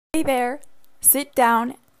Hey there! Sit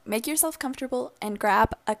down, make yourself comfortable, and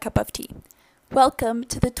grab a cup of tea. Welcome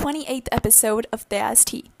to the 28th episode of Tea's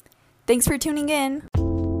Tea. Thanks for tuning in!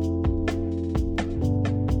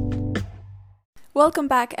 Welcome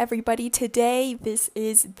back, everybody. Today, this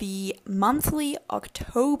is the monthly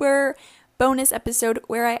October bonus episode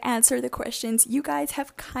where I answer the questions you guys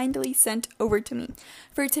have kindly sent over to me.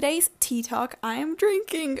 For today's tea talk, I am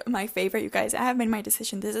drinking my favorite, you guys. I have made my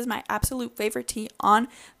decision. This is my absolute favorite tea on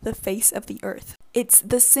the face of the earth. It's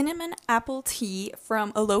the cinnamon apple tea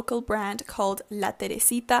from a local brand called La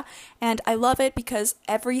Teresita, and I love it because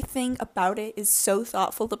everything about it is so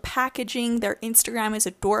thoughtful. The packaging, their Instagram is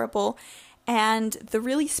adorable. And the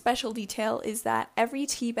really special detail is that every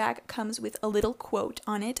tea bag comes with a little quote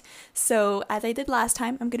on it. So as I did last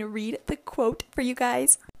time, I'm going to read the quote for you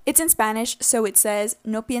guys. It's in Spanish, so it says,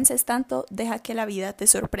 "No pienses tanto, deja que la vida te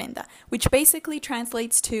sorprenda," which basically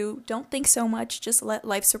translates to, don't think so much, just let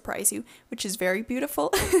life surprise you, which is very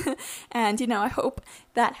beautiful. And, I hope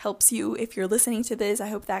that helps you if you're listening to this. I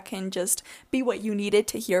hope that can just be what you needed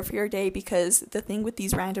to hear for your day, because the thing with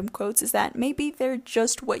these random quotes is that maybe they're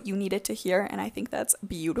just what you needed to hear, and I think that's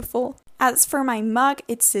beautiful. As for my mug,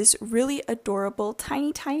 it's this really adorable,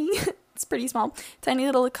 tiny, it's pretty small, tiny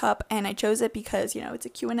little cup, and I chose it because, it's a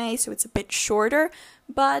Q&A, so it's a bit shorter,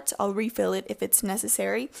 but I'll refill it if it's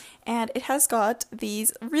necessary. And it has got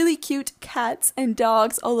these really cute cats and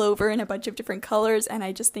dogs all over in a bunch of different colors, and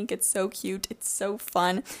I just think it's so cute. It's so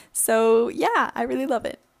fun. So yeah, I really love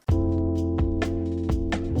it.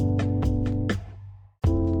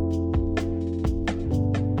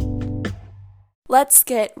 Let's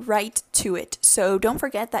get right to it. So don't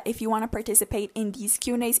forget that if you want to participate in these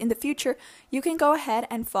Q&As in the future, you can go ahead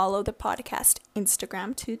and follow the podcast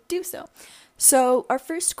Instagram to do so. So our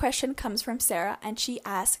first question comes from Sarah, and she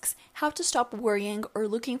asks how to stop worrying or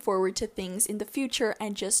looking forward to things in the future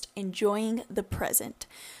and just enjoying the present.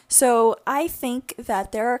 So I think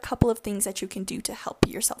that there are a couple of things that you can do to help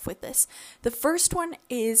yourself with this. The first one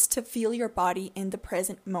is to feel your body in the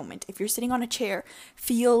present moment. If you're sitting on a chair,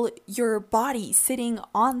 feel your body sitting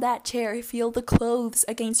on that chair. Feel the clothes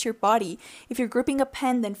against your body. If you're gripping a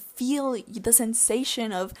pen, then feel the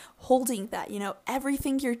sensation of holding that.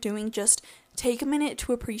 Everything you're doing, just take a minute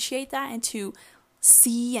to appreciate that and to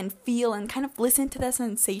see and feel and kind of listen to the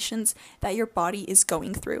sensations that your body is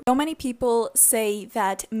going through. So many people say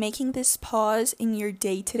that making this pause in your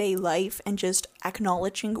day-to-day life and just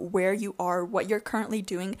acknowledging where you are, what you're currently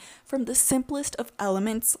doing, from the simplest of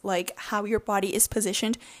elements like how your body is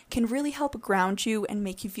positioned, can really help ground you and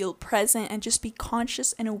make you feel present and just be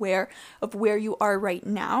conscious and aware of where you are right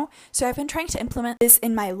now. So I've been trying to implement this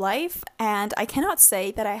in my life, and I cannot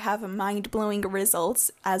say that I have mind-blowing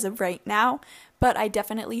results as of right now, but I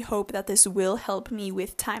definitely hope that this will help me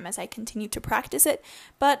with time as I continue to practice it.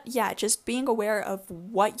 But yeah, just being aware of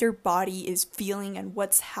what your body is feeling and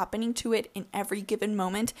what's happening to it in every given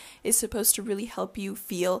moment is supposed to really help you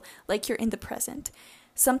feel like you're in the present.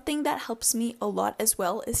 Something that helps me a lot as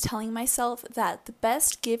well is telling myself that the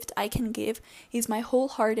best gift I can give is my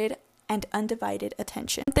wholehearted and undivided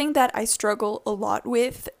attention. Something that I struggle a lot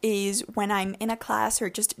with is when I'm in a class or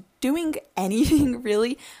just doing anything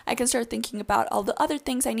really, I can start thinking about all the other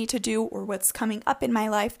things I need to do or what's coming up in my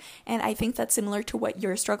life, and I think that's similar to what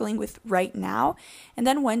you're struggling with right now. And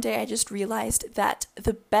then one day I just realized that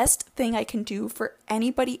the best thing I can do for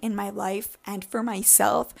anybody in my life and for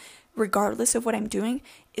myself, regardless of what I'm doing,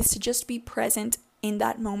 is to just be present in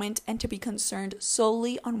that moment and to be concerned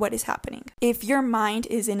solely on what is happening. If your mind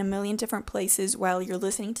is in a million different places while you're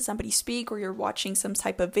listening to somebody speak or you're watching some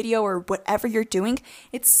type of video or whatever you're doing,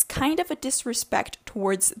 it's kind of a disrespect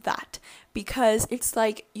towards that, because it's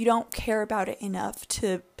like you don't care about it enough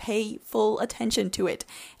to pay full attention to it.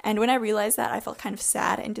 And when I realized that, I felt kind of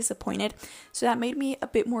sad and disappointed. So that made me a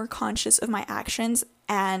bit more conscious of my actions,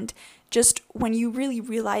 and just when you really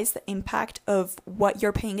realize the impact of what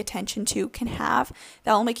you're paying attention to can have,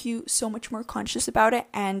 that will make you so much more conscious about it,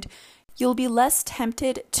 and you'll be less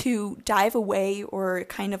tempted to dive away or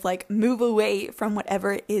kind of like move away from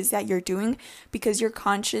whatever it is that you're doing, because you're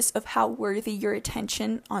conscious of how worthy your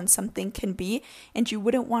attention on something can be, and you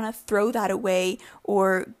wouldn't want to throw that away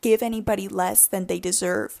or give anybody less than they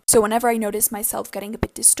deserve. So whenever I notice myself getting a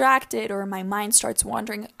bit distracted or my mind starts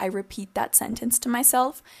wandering, I repeat that sentence to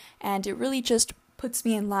myself, and it really just puts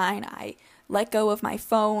me in line. I let go of my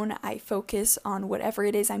phone, I focus on whatever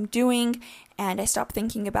it is I'm doing, and I stop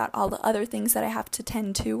thinking about all the other things that I have to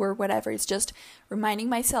tend to or whatever. It's just reminding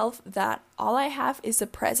myself that all I have is the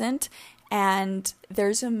present, and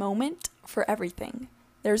there's a moment for everything.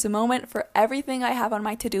 There's a moment for everything I have on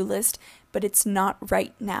my to-do list, but it's not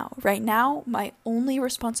right now. Right now, my only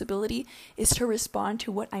responsibility is to respond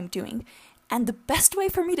to what I'm doing. And the best way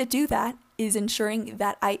for me to do that is ensuring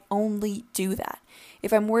that I only do that.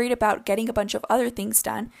 If I'm worried about getting a bunch of other things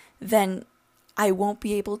done, then I won't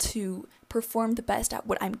be able to perform the best at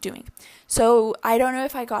what I'm doing. So I don't know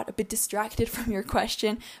if I got a bit distracted from your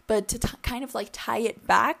question, but to kind of like tie it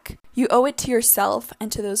back, you owe it to yourself and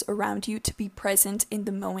to those around you to be present in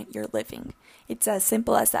the moment you're living. It's as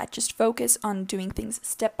simple as that. Just focus on doing things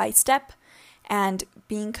step by step and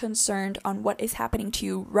being concerned on what is happening to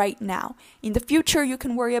you right now. In the future, you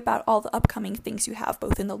can worry about all the upcoming things you have,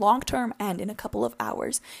 both in the long term and in a couple of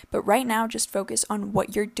hours. But right now, just focus on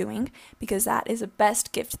what you're doing, because that is the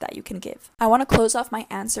best gift that you can give. I want to close off my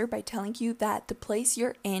answer by telling you that the place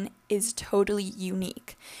you're in is totally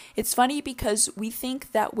unique. It's funny because we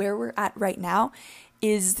think that where we're at right now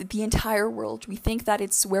is the entire world. We think that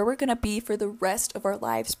it's where we're going to be for the rest of our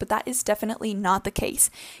lives, but that is definitely not the case.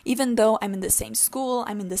 Even though I'm in the same school,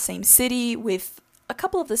 I'm in the same city with a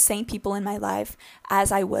couple of the same people in my life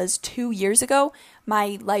as I was 2 years ago,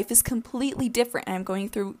 my life is completely different, and I'm going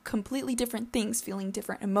through completely different things, feeling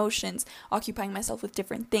different emotions, occupying myself with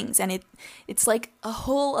different things, and it's like a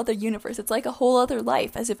whole other universe. It's like a whole other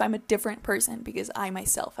life, as if I'm a different person, because I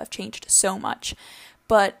myself have changed so much.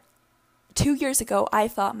 But 2 years ago, I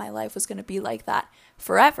thought my life was going to be like that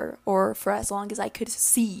forever, or for as long as I could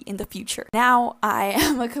see in the future. Now I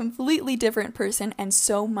am a completely different person, and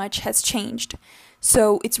so much has changed.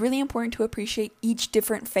 So it's really important to appreciate each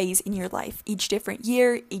different phase in your life, each different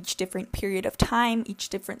year, each different period of time, each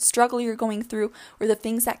different struggle you're going through, or the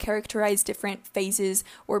things that characterize different phases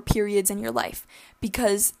or periods in your life,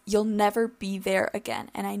 because you'll never be there again.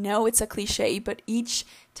 And I know it's a cliche, but each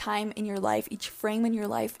time in your life, each frame in your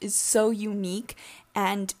life is so unique,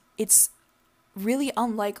 and it's really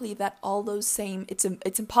unlikely that all those same, it's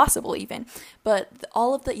impossible even, but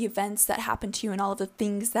all of the events that happen to you and all of the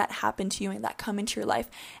things that happen to you and that come into your life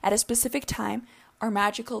at a specific time are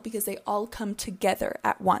magical, because they all come together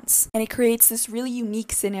at once. And it creates this really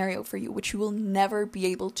unique scenario for you, which you will never be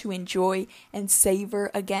able to enjoy and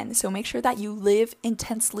savor again. So make sure that you live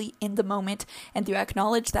intensely in the moment, and you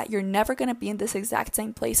acknowledge that you're never going to be in this exact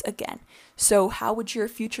same place again. So how would your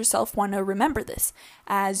future self want to remember this?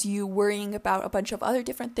 As you worrying about a bunch of other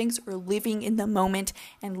different things, or living in the moment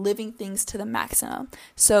and living things to the maximum?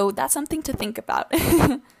 So that's something to think about.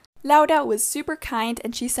 Laura was super kind,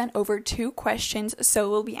 and she sent over 2 questions,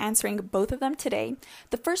 so we'll be answering both of them today.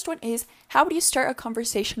 The first one is, how do you start a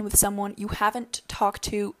conversation with someone you haven't talked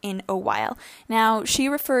to in a while? Now, she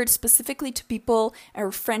referred specifically to people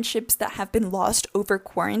or friendships that have been lost over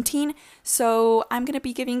quarantine, so I'm going to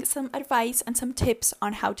be giving some advice and some tips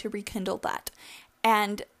on how to rekindle that.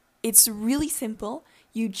 And it's really simple.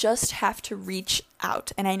 You just have to reach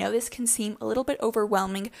out. And I know this can seem a little bit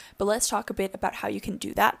overwhelming, but let's talk a bit about how you can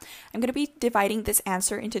do that. I'm going to be dividing this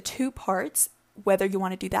answer into 2 parts, whether you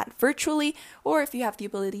want to do that virtually or if you have the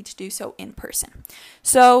ability to do so in person.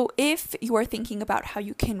 So if you are thinking about how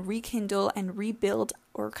you can rekindle and rebuild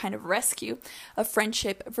or kind of rescue a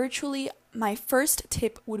friendship virtually, my first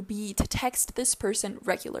tip would be to text this person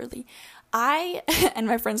regularly. I, and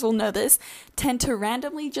my friends will know this, tend to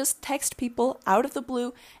randomly just text people out of the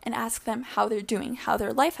blue and ask them how they're doing, how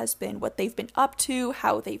their life has been, what they've been up to,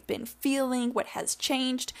 how they've been feeling, what has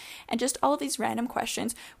changed, and just all of these random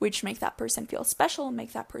questions which make that person feel special,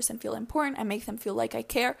 make that person feel important, and make them feel like I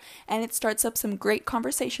care, and it starts up some great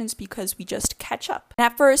conversations because we just catch up. And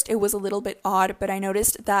at first, it was a little bit odd, but I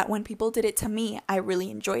noticed that when people did it to me, I really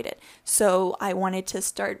enjoyed it. So I wanted to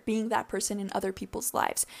start being that person in other people's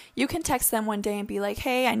lives. You can text them one day and be like,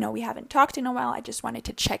 hey, I know we haven't talked in a while. I just wanted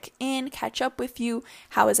to check in, catch up with you.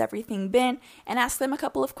 How has everything been? And ask them a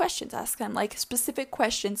couple of questions. Ask them like specific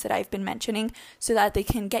questions that I've been mentioning so that they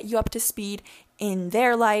can get you up to speed in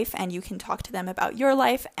their life, and you can talk to them about your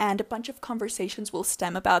life, and a bunch of conversations will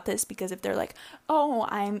stem about this, because if they're like, oh,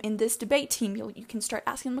 I'm in this debate team, you can start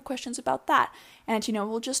asking them questions about that, and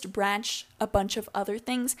we'll just branch a bunch of other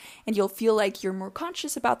things, and you'll feel like you're more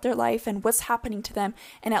conscious about their life and what's happening to them,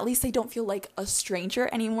 and at least they don't feel like a stranger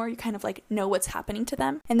anymore. You kind of like know what's happening to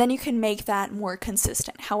them, and then you can make that more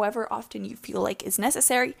consistent, however often you feel like is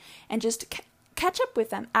necessary, and just catch up with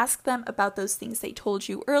them, ask them about those things they told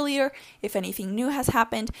you earlier, if anything new has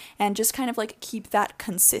happened, and just kind of like keep that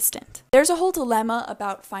consistent. There's a whole dilemma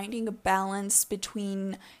about finding a balance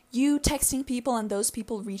between you texting people and those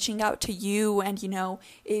people reaching out to you, and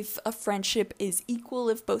if a friendship is equal,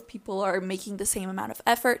 if both people are making the same amount of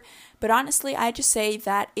effort. But honestly, I just say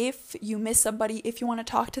that if you miss somebody, if you want to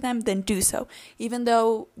talk to them, then do so. Even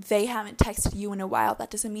though they haven't texted you in a while, that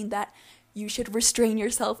doesn't mean that you should restrain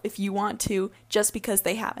yourself if you want to, just because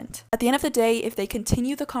they haven't. At the end of the day, if they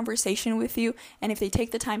continue the conversation with you and if they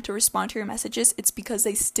take the time to respond to your messages, it's because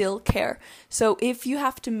they still care. So if you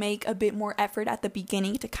have to make a bit more effort at the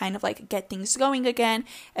beginning to kind of like get things going again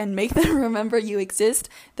and make them remember you exist,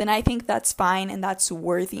 then I think that's fine and that's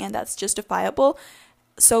worthy and that's justifiable.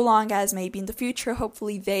 So long as maybe in the future,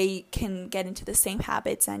 hopefully they can get into the same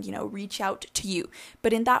habits and, reach out to you.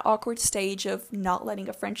 But in that awkward stage of not letting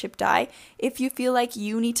a friendship die, if you feel like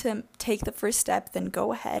you need to take the first step, then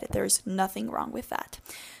go ahead. There's nothing wrong with that.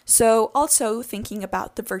 So also thinking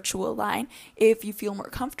about the virtual line, if you feel more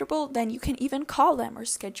comfortable, then you can even call them or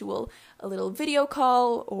schedule a little video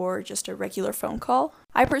call or just a regular phone call.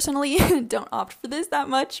 I personally don't opt for this that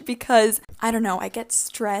much because, I don't know, I get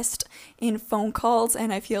stressed in phone calls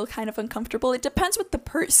and I feel kind of uncomfortable. It depends with the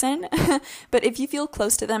person, but if you feel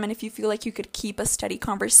close to them and if you feel like you could keep a steady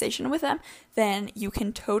conversation with them, then you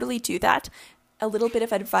can totally do that. A little bit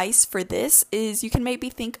of advice for this is you can maybe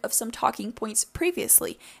think of some talking points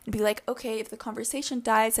previously and be like, okay, if the conversation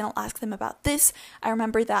dies, then I'll ask them about this. I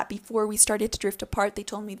remember that before we started to drift apart, they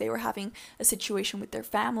told me they were having a situation with their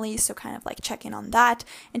family, so kind of like check in on that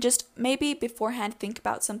and just maybe beforehand think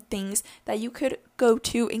about some things that you could go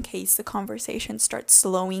to in case the conversation starts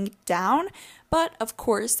slowing down. But of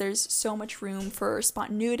course, there's so much room for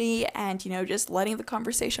spontaneity and, just letting the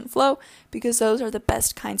conversation flow, because those are the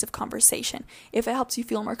best kinds of conversation. If it helps you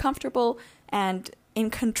feel more comfortable and in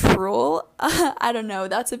control, I don't know,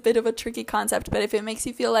 that's a bit of a tricky concept, but if it makes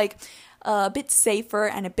you feel like a bit safer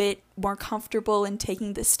and a bit more comfortable in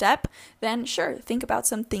taking this step, then sure, think about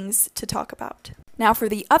some things to talk about. Now, for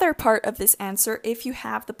the other part of this answer, if you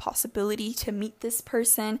have the possibility to meet this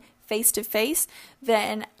person face to face,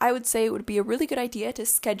 then I would say it would be a really good idea to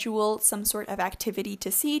schedule some sort of activity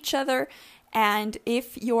to see each other. And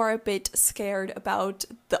if you're a bit scared about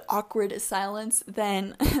the awkward silence,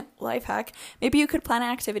 then life hack, maybe you could plan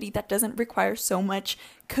an activity that doesn't require so much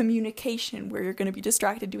communication, where you're going to be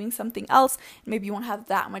distracted doing something else. Maybe you won't have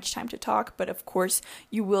that much time to talk, but of course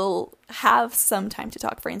you will have some time to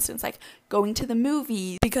talk. For instance, like going to the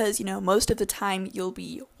movie, because most of the time you'll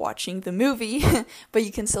be watching the movie, but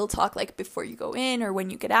you can still talk like before you go in or when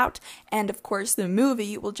you get out. And of course the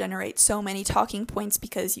movie will generate so many talking points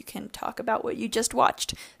because you can talk about what you just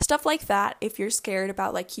watched. Stuff like that, if you're scared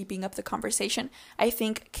about like keeping up the conversation, I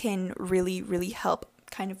think can really, really help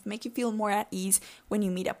kind of make you feel more at ease when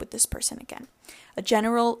you meet up with this person again. A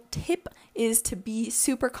general tip is to be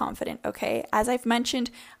super confident, okay? As I've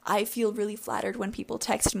mentioned, I feel really flattered when people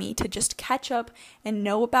text me to just catch up and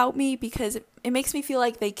know about me, because it makes me feel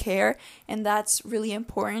like they care, and that's really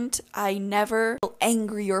important. I never feel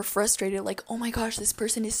angry or frustrated, like, oh my gosh, this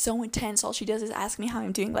person is so intense, all she does is ask me how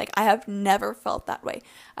I'm doing. Like, I have never felt that way.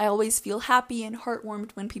 I always feel happy and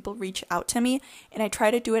heartwarmed when people reach out to me, and I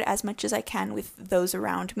try to do it as much as I can with those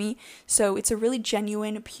around me. So it's a really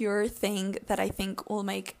genuine, pure thing that I think will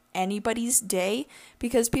make anybody's day,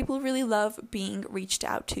 because people really love being reached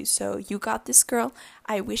out to. So you got this, girl.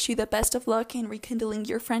 I wish you the best of luck in rekindling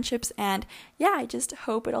your friendships, and yeah, I just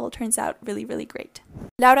hope it all turns out really, really great.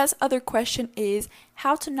 Laura's other question is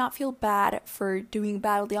how to not feel bad for doing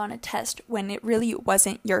badly on a test when it really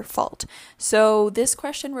wasn't your fault. So this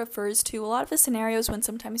question refers to a lot of the scenarios when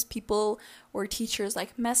sometimes people or teachers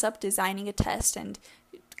like mess up designing a test and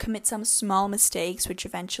commit some small mistakes which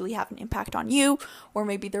eventually have an impact on you, or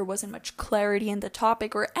maybe there wasn't much clarity in the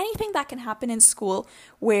topic, or anything that can happen in school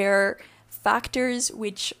where factors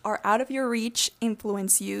which are out of your reach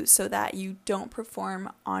influence you so that you don't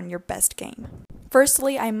perform on your best game.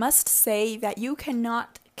 Firstly, I must say that you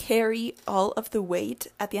cannot carry all of the weight.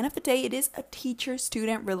 At the end of the day, it is a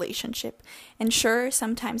teacher-student relationship. And sure,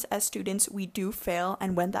 sometimes as students we do fail,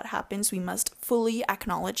 and when that happens, we must fully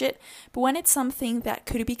acknowledge it. But when it's something that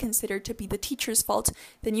could be considered to be the teacher's fault,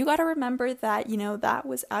 then you gotta remember that, that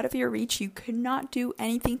was out of your reach. You could not do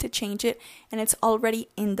anything to change it, and it's already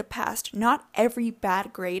in the past. Not every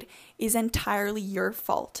bad grade is entirely your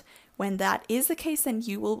fault. When that is the case, then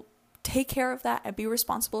you will take care of that and be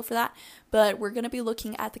responsible for that. But we're going to be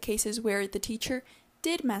looking at the cases where the teacher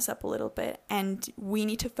did mess up a little bit, and we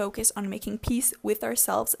need to focus on making peace with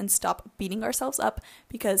ourselves and stop beating ourselves up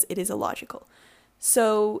because it is illogical.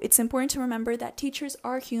 So it's important to remember that teachers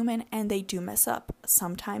are human and they do mess up.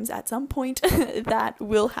 Sometimes at some point that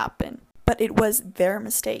will happen. But it was their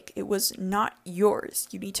mistake. It was not yours.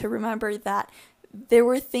 You need to remember that there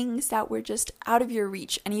were things that were just out of your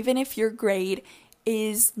reach. And even if your grade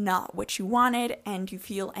is not what you wanted and you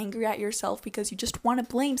feel angry at yourself because you just want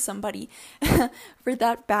to blame somebody for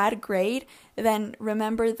that bad grade, then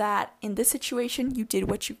remember that in this situation you did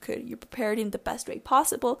what you could. You prepared in the best way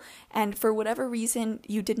possible, and for whatever reason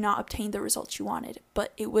you did not obtain the results you wanted,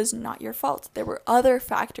 but it was not your fault. There were other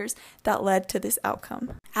factors that led to this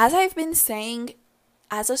outcome. As I've been saying,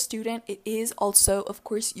 as a student, it is also, of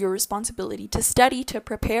course, your responsibility to study, to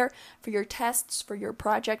prepare for your tests, for your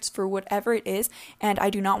projects, for whatever it is, and I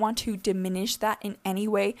do not want to diminish that in any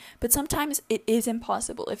way, but sometimes it is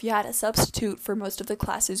impossible. If you had a substitute for most of the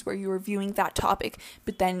classes where you were viewing that topic,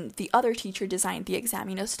 but then the other teacher designed the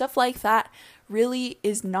exam, stuff like that really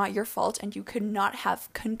is not your fault and you could not have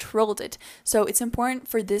controlled it. So it's important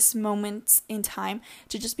for this moment in time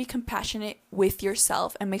to just be compassionate with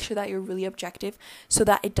yourself and make sure that you're really objective so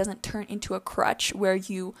that it doesn't turn into a crutch where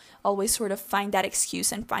you always sort of find that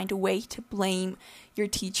excuse and find a way to blame your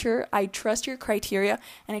teacher. I trust your criteria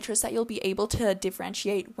and I trust that you'll be able to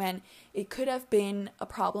differentiate when it could have been a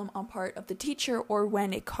problem on part of the teacher or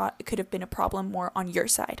when it could have been a problem more on your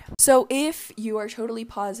side. So if you are totally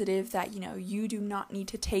positive that, you do not need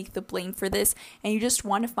to take the blame for this and you just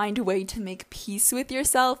want to find a way to make peace with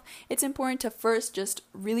yourself, it's important to first just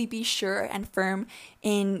really be sure and firm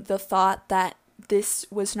in the thought that this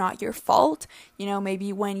was not your fault.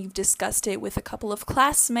 Maybe when you've discussed it with a couple of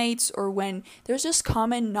classmates or when there's just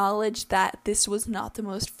common knowledge that this was not the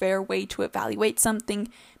most fair way to evaluate something.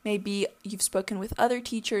 Maybe you've spoken with other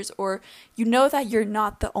teachers or that you're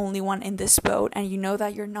not the only one in this boat and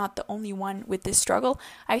that you're not the only one with this struggle.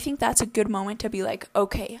 I think that's a good moment to be like,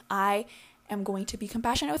 okay, I am going to be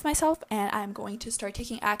compassionate with myself and I'm going to start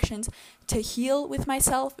taking actions to heal with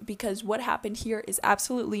myself because what happened here is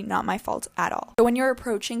absolutely not my fault at all. So when you're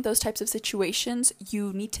approaching those types of situations,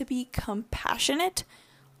 you need to be compassionate,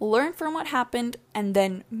 learn from what happened, and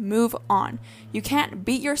then move on. You can't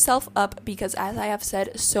beat yourself up because, as I have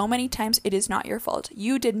said so many times, it is not your fault.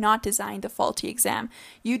 You did not design the faulty exam.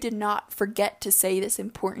 You did not forget to say this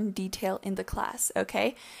important detail in the class,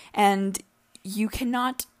 okay? And you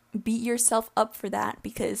cannot beat yourself up for that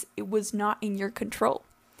because it was not in your control.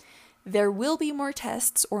 There will be more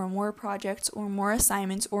tests or more projects or more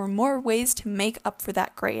assignments or more ways to make up for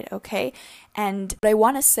that grade, okay? And what I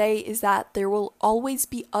want to say is that there will always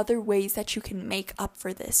be other ways that you can make up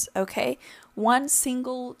for this, okay? One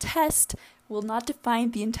single test will not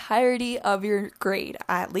define the entirety of your grade.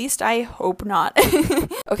 At least I hope not.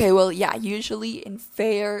 Okay, well, yeah, usually in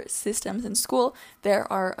fair systems in school,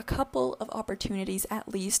 there are a couple of opportunities at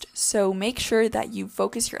least. So make sure that you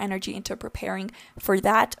focus your energy into preparing for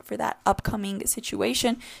that upcoming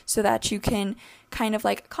situation so that you can kind of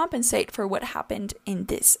like compensate for what happened in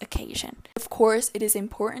this occasion. Of course, it is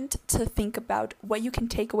important to think about what you can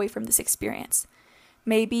take away from this experience.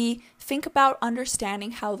 Maybe think about understanding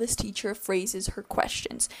how this teacher phrases her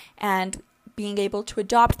questions and being able to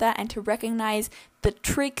adopt that and to recognize the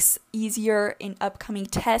tricks easier in upcoming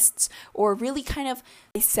tests, or really kind of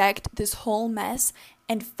dissect this whole mess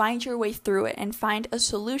and find your way through it and find a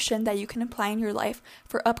solution that you can apply in your life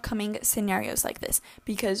for upcoming scenarios like this.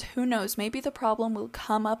 Because who knows, maybe the problem will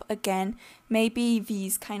come up again. Maybe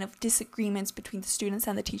these kind of disagreements between the students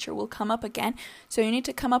and the teacher will come up again. So you need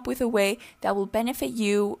to come up with a way that will benefit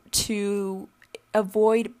you to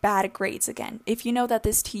avoid bad grades again. If you know that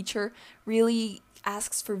this teacher really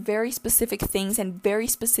asks for very specific things and very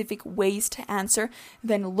specific ways to answer,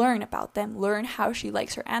 then learn about them. Learn how she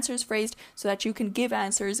likes her answers phrased so that you can give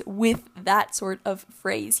answers with that sort of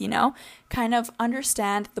phrase, kind of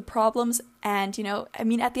understand the problems. And,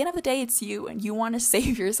 at the end of the day, it's you and you want to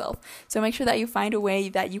save yourself. So make sure that you find a way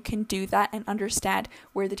that you can do that and understand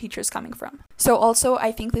where the teacher is coming from. So also,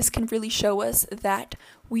 I think this can really show us that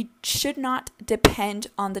we should not depend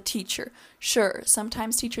on the teacher. Sure,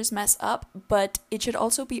 sometimes teachers mess up, but it should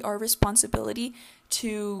also be our responsibility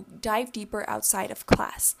to dive deeper outside of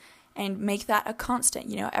class and make that a constant.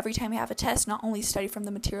 Every time we have a test, not only study from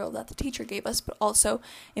the material that the teacher gave us, but also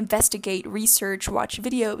investigate, research, watch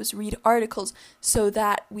videos, read articles, so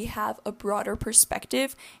that we have a broader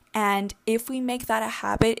perspective. And if we make that a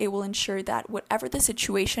habit, it will ensure that whatever the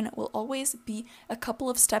situation, it will always be a couple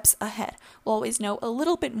of steps ahead. We'll always know a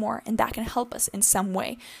little bit more, and that can help us in some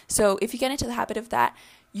way. So if you get into the habit of that,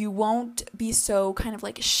 you won't be so kind of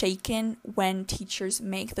like shaken when teachers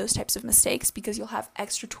make those types of mistakes, because you'll have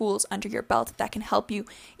extra tools under your belt that can help you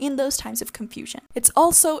in those times of confusion. It's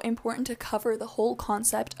also important to cover the whole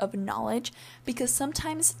concept of knowledge, because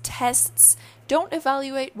sometimes tests don't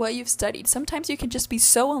evaluate what you've studied. Sometimes you can just be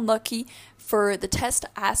so unlucky for the test to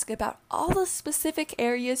ask about all the specific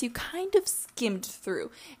areas you kind of skimmed through.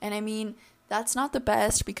 And That's not the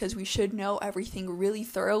best because we should know everything really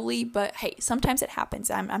thoroughly, but hey, sometimes it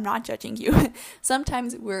happens. I'm not judging you.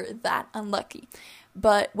 Sometimes we're that unlucky.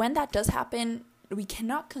 But when that does happen, we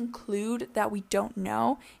cannot conclude that we don't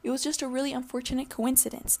know. It was just a really unfortunate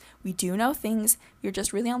coincidence. We do know things, we're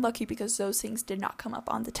just really unlucky because those things did not come up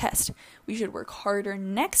on the test. We should work harder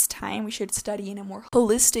next time. We should study in a more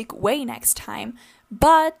holistic way next time.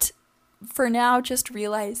 But for now, just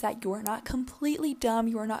realize that you are not completely dumb,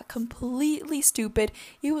 you are not completely stupid.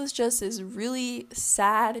 It was just this really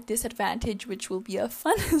sad disadvantage, which will be a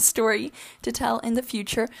fun story to tell in the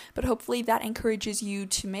future, but hopefully that encourages you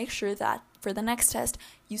to make sure that for the next test,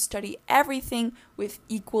 you study everything with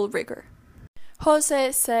equal rigor.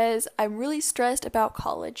 Jose says, I'm really stressed about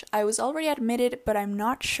college. I was already admitted, but I'm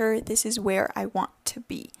not sure this is where I want to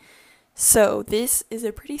be. So this is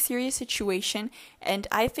a pretty serious situation, and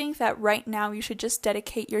I think that right now you should just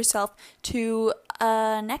dedicate yourself to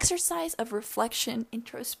an exercise of reflection,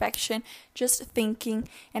 introspection, just thinking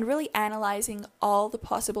and really analyzing all the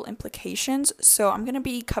possible implications. So I'm going to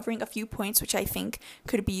be covering a few points which I think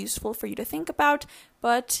could be useful for you to think about,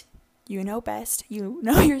 but you know best, you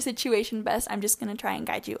know your situation best. I'm just going to try and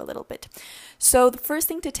guide you a little bit. So the first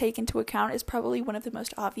thing to take into account is probably one of the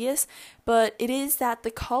most obvious, but it is that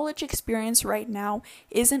the college experience right now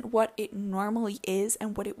isn't what it normally is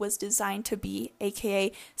and what it was designed to be,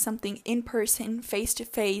 aka something in person,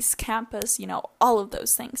 face-to-face, campus, all of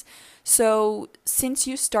those things. So since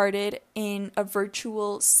you started in a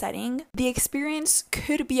virtual setting, the experience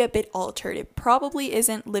could be a bit altered. It probably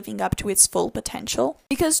isn't living up to its full potential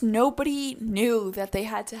because nobody knew that they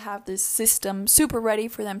had to have this system super ready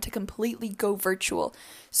for them to completely go virtual.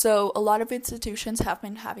 So a lot of institutions have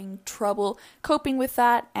been having trouble coping with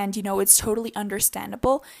that, and it's totally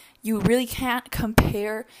understandable. You really can't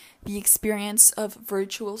compare the experience of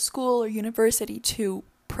virtual school or university to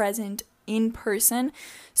present in person,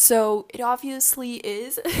 so it obviously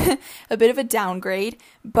is a bit of a downgrade,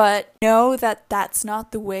 but know that that's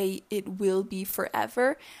not the way it will be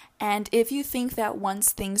forever. And if you think that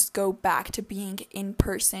once things go back to being in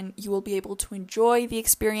person, you will be able to enjoy the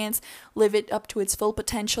experience, live it up to its full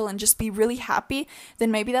potential, and just be really happy,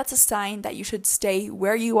 then maybe that's a sign that you should stay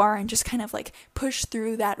where you are and just kind of push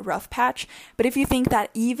through that rough patch. But if you think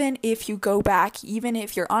that even if you go back, even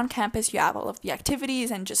if you're on campus, you have all of the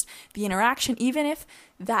activities and just the interaction, even if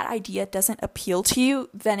that idea doesn't appeal to you,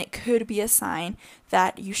 then it could be a sign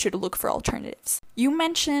that you should look for alternatives. You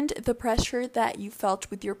mentioned the pressure that you felt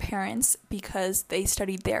with your parents because they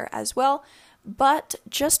studied there as well, but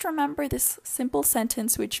just remember this simple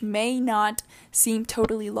sentence, which may not seem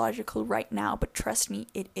totally logical right now, but trust me,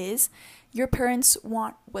 it is. Your parents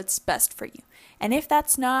want what's best for you. And if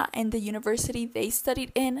that's not in the university they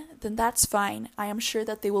studied in, then that's fine. I am sure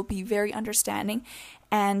that they will be very understanding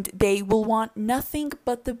and they will want nothing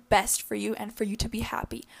but the best for you and for you to be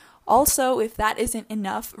happy. Also, if that isn't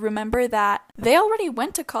enough, remember that they already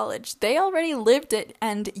went to college, they already lived it,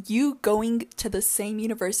 and you going to the same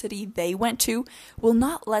university they went to will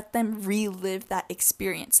not let them relive that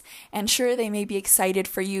experience. And sure, they may be excited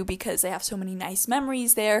for you because they have so many nice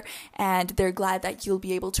memories there, and they're glad that you'll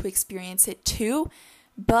be able to experience it too.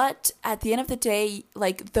 But at the end of the day,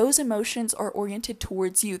 those emotions are oriented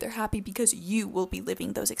towards you. They're happy because you will be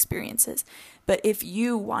living those experiences. But if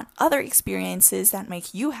you want other experiences that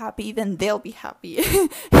make you happy, then they'll be happy.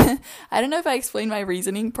 I don't know if I explained my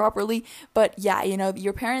reasoning properly, but yeah,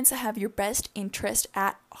 your parents have your best interest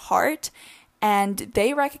at heart, and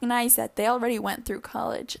they recognize that they already went through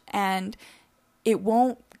college, and it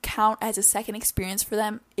won't count as a second experience for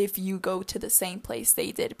them if you go to the same place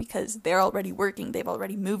they did because they're already working, they've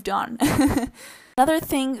already moved on. Another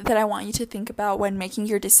thing that I want you to think about when making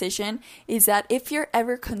your decision is that if you're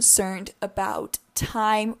ever concerned about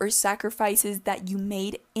time or sacrifices that you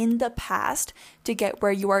made in the past to get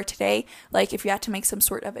where you are today, like if you had to make some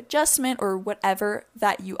sort of adjustment or whatever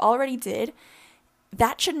that you already did,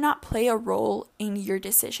 that should not play a role in your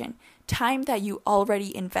decision. Time that you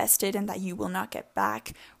already invested and that you will not get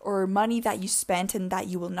back, or money that you spent and that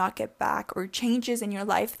you will not get back, or changes in your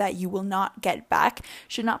life that you will not get back,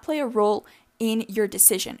 should not play a role in your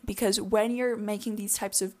decision. Because when you're making these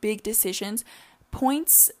types of big decisions,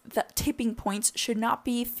 tipping points should not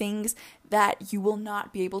be things that you will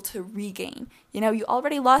not be able to regain. You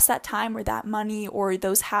already lost that time or that money or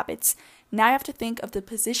those habits. Now you have to think of the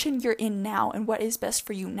position you're in now and what is best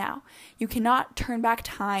for you now. You cannot turn back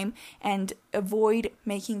time and avoid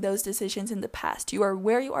making those decisions in the past. You are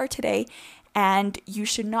where you are today, and you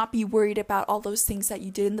should not be worried about all those things that you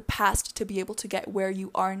did in the past to be able to get where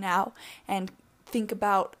you are now, and think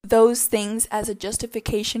about those things as a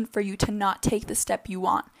justification for you to not take the step you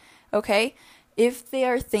want. okay? If they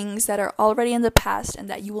are things that are already in the past and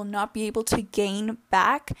that you will not be able to gain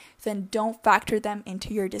back, then don't factor them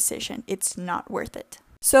into your decision. It's not worth it.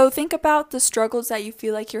 So think about the struggles that you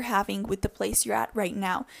feel like you're having with the place you're at right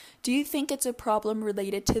now. Do you think it's a problem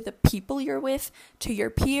related to the people you're with, to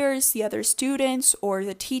your peers, the other students, or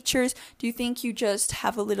the teachers? Do you think you just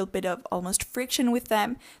have a little bit of almost friction with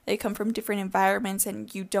them? They come from different environments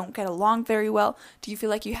and you don't get along very well? Do you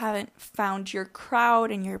feel like you haven't found your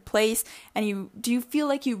crowd and your place? And do you feel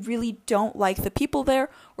like you really don't like the people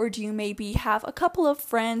there? Or do you maybe have a couple of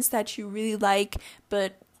friends that you really like,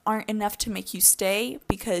 but aren't enough to make you stay,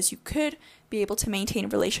 because you could be able to maintain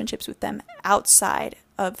relationships with them outside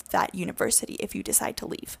of that university if you decide to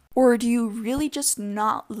leave? Or do you really just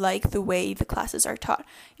not like the way the classes are taught?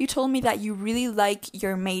 You told me that you really like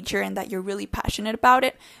your major and that you're really passionate about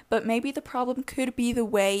it, but maybe the problem could be the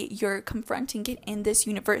way you're confronting it in this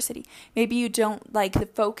university. Maybe you don't like the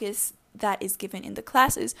focus that is given in the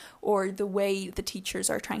classes, or the way the teachers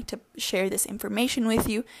are trying to share this information with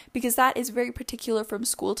you, because that is very particular from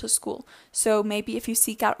school to school. So maybe if you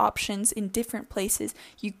seek out options in different places,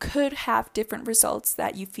 you could have different results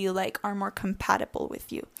that you feel like are more compatible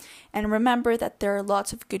with you. And remember that there are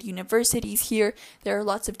lots of good universities here, there are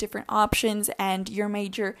lots of different options, and your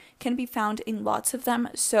major can be found in lots of them.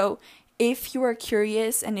 So if you are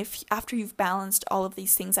curious, and if after you've balanced all of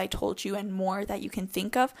these things I told you and more that you can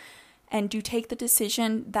think of, and you take the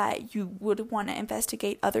decision that you would want to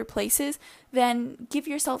investigate other places, then give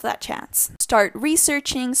yourself that chance. Start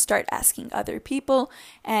researching, start asking other people,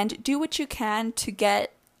 and do what you can to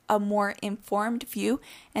get a more informed view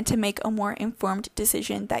and to make a more informed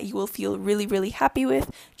decision that you will feel really, really happy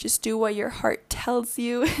with. Just do what your heart tells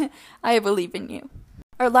you. I believe in you.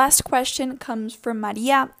 Our last question comes from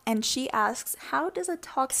Maria, and she asks, how does a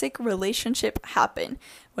toxic relationship happen?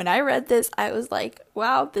 When I read this, I was like,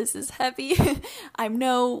 wow, this is heavy. I'm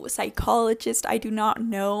no psychologist. I do not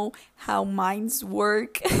know how minds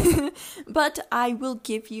work, but I will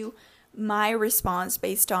give you my response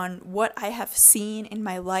based on what I have seen in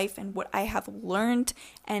my life and what I have learned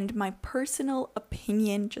and my personal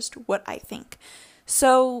opinion, just what I think.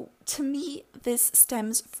 So to me, this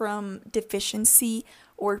stems from deficiency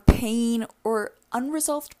or pain or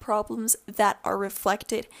unresolved problems that are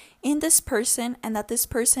reflected in this person and that this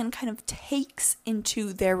person kind of takes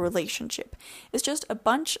into their relationship. It's just a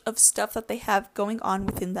bunch of stuff that they have going on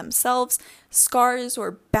within themselves, scars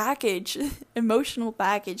or baggage, emotional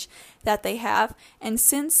baggage that they have. And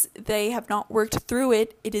since they have not worked through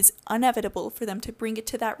it, it is inevitable for them to bring it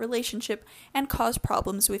to that relationship and cause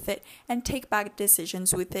problems with it and take bad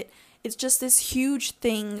decisions with it. It's just this huge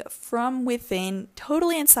thing from within,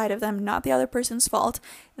 totally inside of them, not the other person's fault,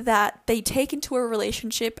 that they take into a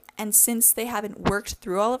relationship, and since they haven't worked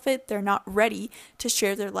through all of it, they're not ready to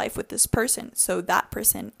share their life with this person, so that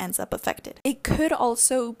person ends up affected. It could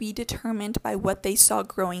also be determined by what they saw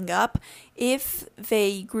growing up. If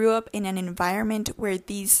they grew up in an environment where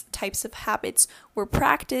these types of habits were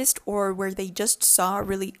practiced, or where they just saw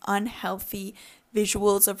really unhealthy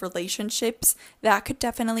visuals of relationships, that could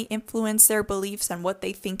definitely influence their beliefs on what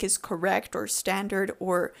they think is correct or standard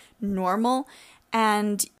or normal.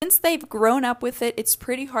 And since they've grown up with it, it's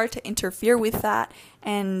pretty hard to interfere with that,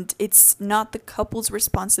 and it's not the couple's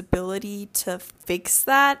responsibility to fix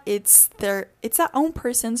that. It's that own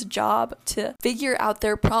person's job to figure out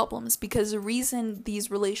their problems, because the reason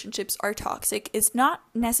these relationships are toxic is not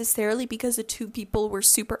necessarily because the two people were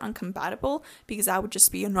super uncompatible, because that would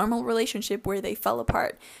just be a normal relationship where they fell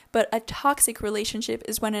apart. But a toxic relationship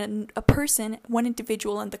is when a person, one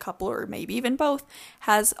individual in the couple, or maybe even both,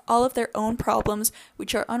 has all of their own problems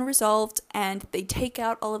which are unresolved, and they take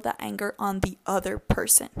out all of that anger on the other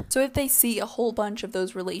person. So if they see a whole bunch of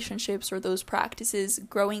those relationships or those practices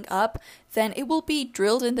growing up, then it will be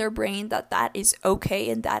drilled in their brain that that is okay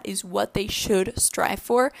and that is what they should strive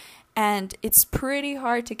for. And it's pretty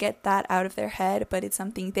hard to get that out of their head, but it's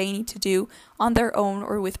something they need to do on their own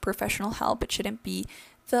or with professional help. It shouldn't be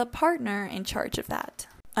the partner in charge of that.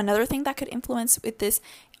 Another thing that could influence with this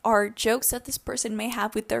are jokes that this person may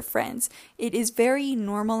have with their friends. It is very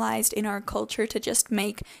normalized in our culture to just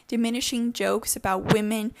make diminishing jokes about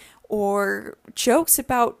women or jokes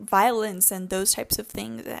about violence and those types of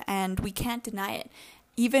things, and we can't deny it.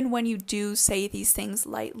 Even when you do say these things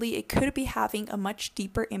lightly, it could be having a much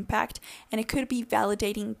deeper impact, and it could be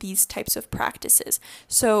validating these types of practices.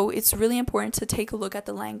 So it's really important to take a look at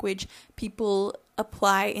the language people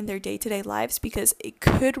apply in their day-to-day lives because it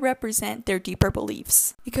could represent their deeper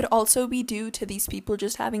beliefs. It could also be due to these people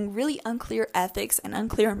just having really unclear ethics and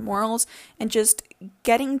unclear morals and just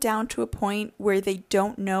getting down to a point where they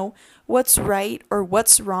don't know what's right or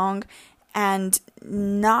what's wrong and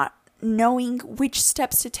not knowing which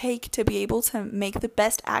steps to take to be able to make the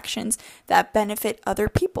best actions that benefit other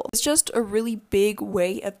people. It's just a really big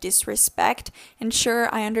way of disrespect. And sure,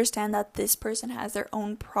 I understand that this person has their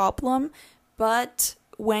own problem, but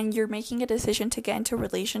when you're making a decision to get into a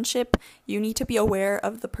relationship, you need to be aware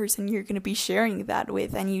of the person you're going to be sharing that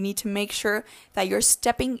with, and you need to make sure that you're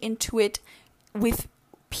stepping into it with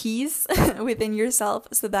peace within yourself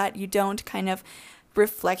so that you don't kind of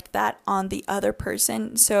reflect that on the other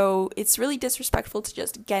person. So it's really disrespectful to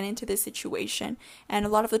just get into this situation, and a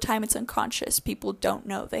lot of the time it's unconscious. People don't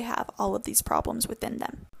know they have all of these problems within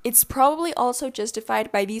them. It's probably also justified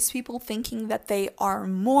by these people thinking that they are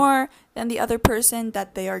more than the other person,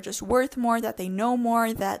 that they are just worth more, that they know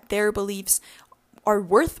more, that their beliefs are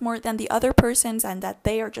worth more than the other person's, and that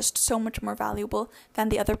they are just so much more valuable than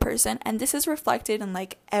the other person. And this is reflected in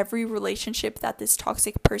like every relationship that this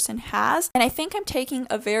toxic person has. And I think I'm taking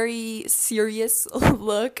a very serious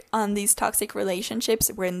look on these toxic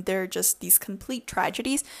relationships when they're just these complete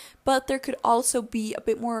tragedies, but there could also be a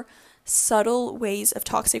bit more subtle ways of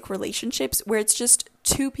toxic relationships where it's just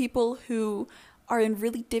two people who are in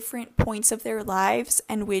really different points of their lives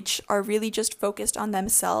and which are really just focused on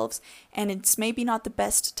themselves, and it's maybe not the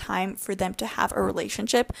best time for them to have a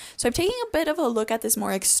relationship. So I'm taking a bit of a look at this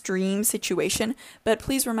more extreme situation, but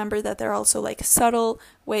please remember that there are also like subtle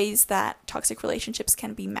ways that toxic relationships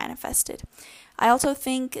can be manifested. I also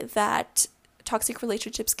think that toxic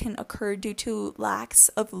relationships can occur due to lacks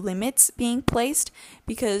of limits being placed,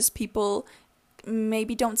 because people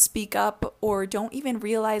maybe don't speak up or don't even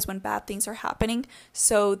realize when bad things are happening,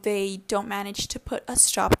 so they don't manage to put a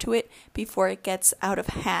stop to it before it gets out of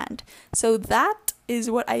hand. So that is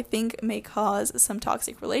what I think may cause some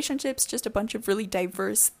toxic relationships, just a bunch of really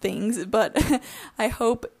diverse things, but I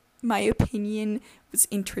hope my opinion was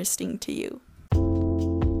interesting to you.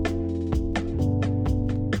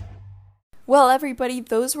 Well, everybody,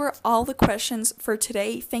 those were all the questions for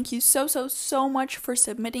today. Thank you so much for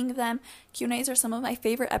submitting them. Q&As are some of my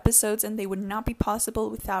favorite episodes, and they would not be possible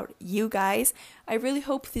without you guys. I really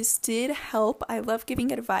hope this did help. I love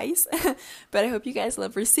giving advice, but I hope you guys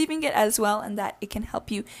love receiving it as well, and that it can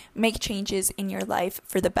help you make changes in your life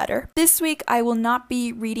for the better. This week, I will not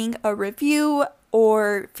be reading a review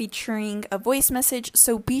or featuring a voice message,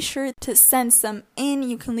 so be sure to send some in.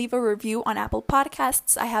 You can leave a review on Apple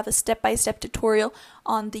Podcasts. I have a step-by-step tutorial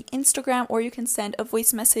on the Instagram, or you can send a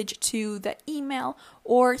voice message to the email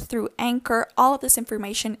or through Anchor. All of this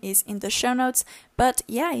information is in the show notes, but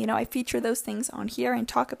yeah, I feature those things on here and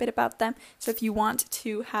talk a bit about them. So if you want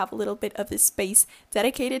to have a little bit of this space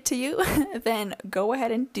dedicated to you, then go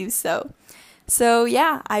ahead and do so. So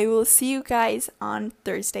yeah, I will see you guys on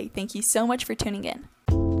Thursday. Thank you so much for tuning in.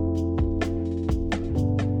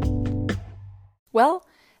 Well,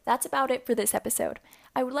 that's about it for this episode.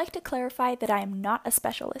 I would like to clarify that I am not a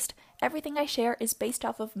specialist. Everything I share is based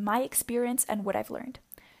off of my experience and what I've learned.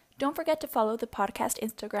 Don't forget to follow the podcast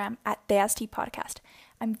Instagram at DST Podcast.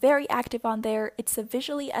 I'm very active on there. It's a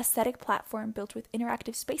visually aesthetic platform built with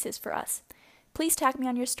interactive spaces for us. Please tag me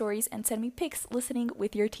on your stories and send me pics listening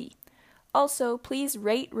with your tea. Also, please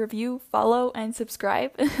rate, review, follow, and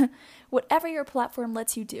subscribe. Whatever your platform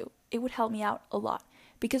lets you do, it would help me out a lot,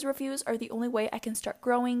 because reviews are the only way I can start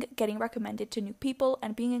growing, getting recommended to new people,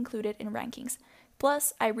 and being included in rankings.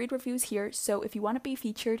 Plus, I read reviews here, so if you want to be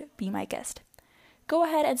featured, be my guest. Go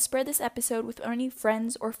ahead and spread this episode with any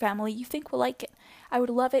friends or family you think will like it. I would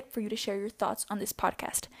love it for you to share your thoughts on this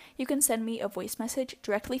podcast. You can send me a voice message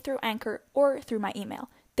directly through Anchor or through my email,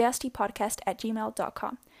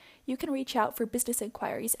 dastipodcast@gmail.com. You can reach out for business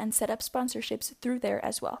inquiries and set up sponsorships through there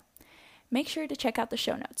as well. Make sure to check out the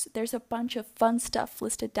show notes. There's a bunch of fun stuff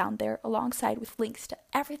listed down there alongside with links to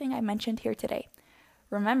everything I mentioned here today.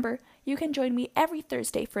 Remember, you can join me every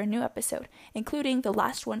Thursday for a new episode, including the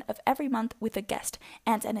last one of every month with a guest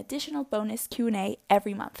and an additional bonus Q&A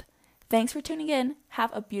every month. Thanks for tuning in.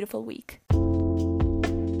 Have a beautiful week.